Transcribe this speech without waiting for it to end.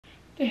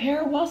The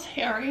hair was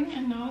herring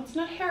and now it's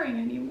not herring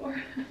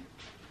anymore.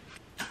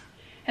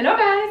 Hello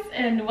guys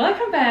and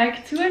welcome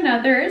back to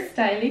another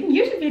styling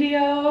YouTube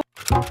video.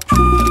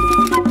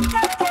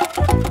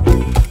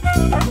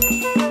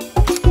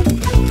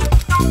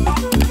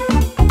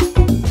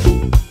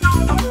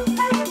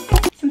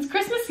 Since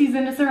Christmas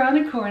season is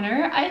around the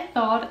corner, I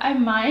thought I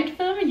might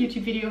film a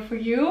YouTube video for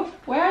you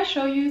where I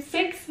show you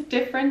 6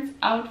 different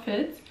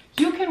outfits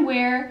you can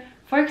wear,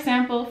 for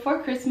example,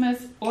 for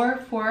Christmas or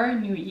for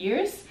New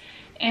Year's.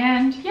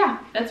 And yeah,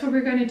 that's what we're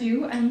gonna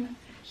do. I'm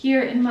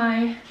here in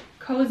my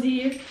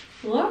cozy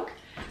look,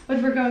 but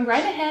we're going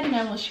right ahead and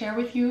I will share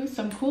with you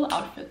some cool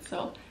outfits.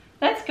 So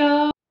let's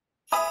go.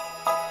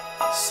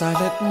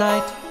 Silent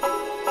night,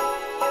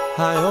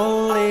 I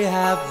only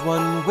have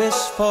one wish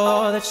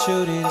for that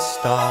shooting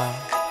star.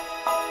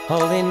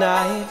 Holy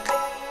night,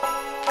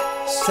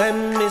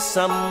 send me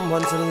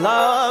someone to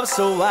love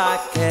so I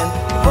can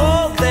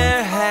hold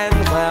their hand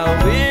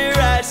while we're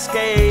ice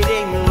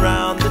skating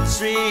around the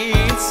trees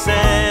in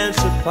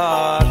Central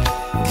Park.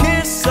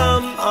 Kiss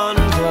them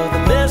under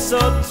the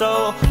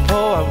mistletoe.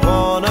 Oh, I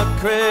want a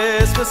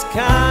Christmas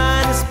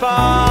kind of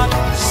spark.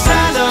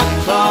 Santa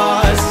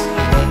Claus,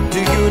 do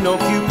you know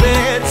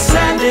Cupid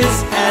sent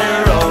his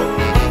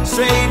arrow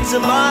straight to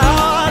my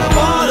heart? A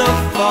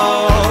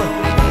waterfall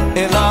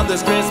in love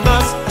this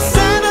Christmas.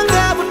 Santa,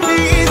 that would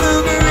be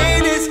the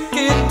greatest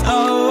gift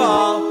of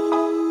all.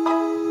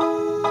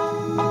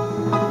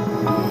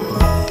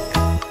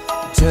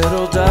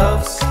 Turtle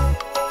doves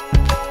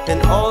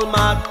and all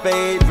my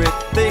favorite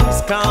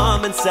things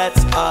come in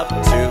sets up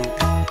too.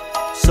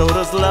 So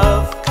does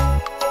love.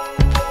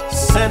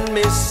 Send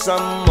me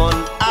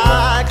someone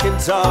I can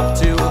talk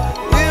to.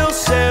 We'll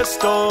share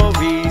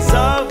stories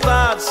of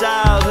our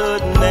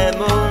childhood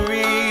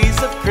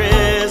memories of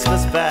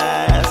Christmas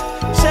past.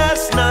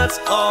 Chestnuts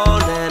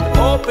on an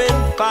open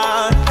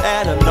fire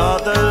and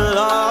another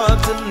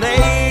log to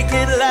make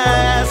it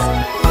last.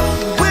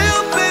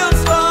 We'll build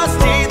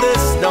Frosty the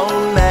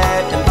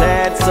Snowman and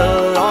dance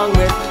along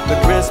with the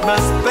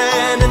Christmas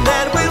band, and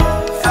then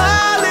we'll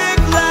fly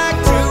like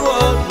two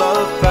old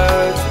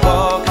lovebirds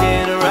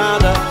walking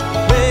around a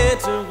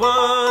winter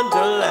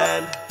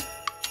wonderland.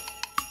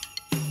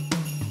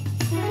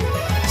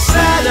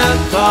 Santa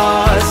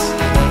Claus,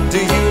 do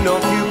you know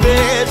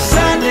Cupid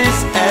sent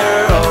his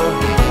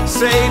arrow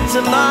straight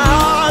to my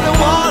heart? A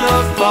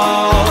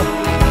waterfall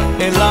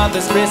in love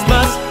this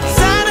Christmas.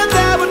 Santa,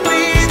 that would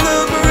be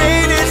the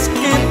greatest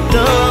gift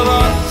of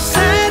all.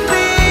 Send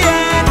me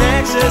an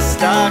extra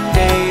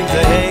stocking to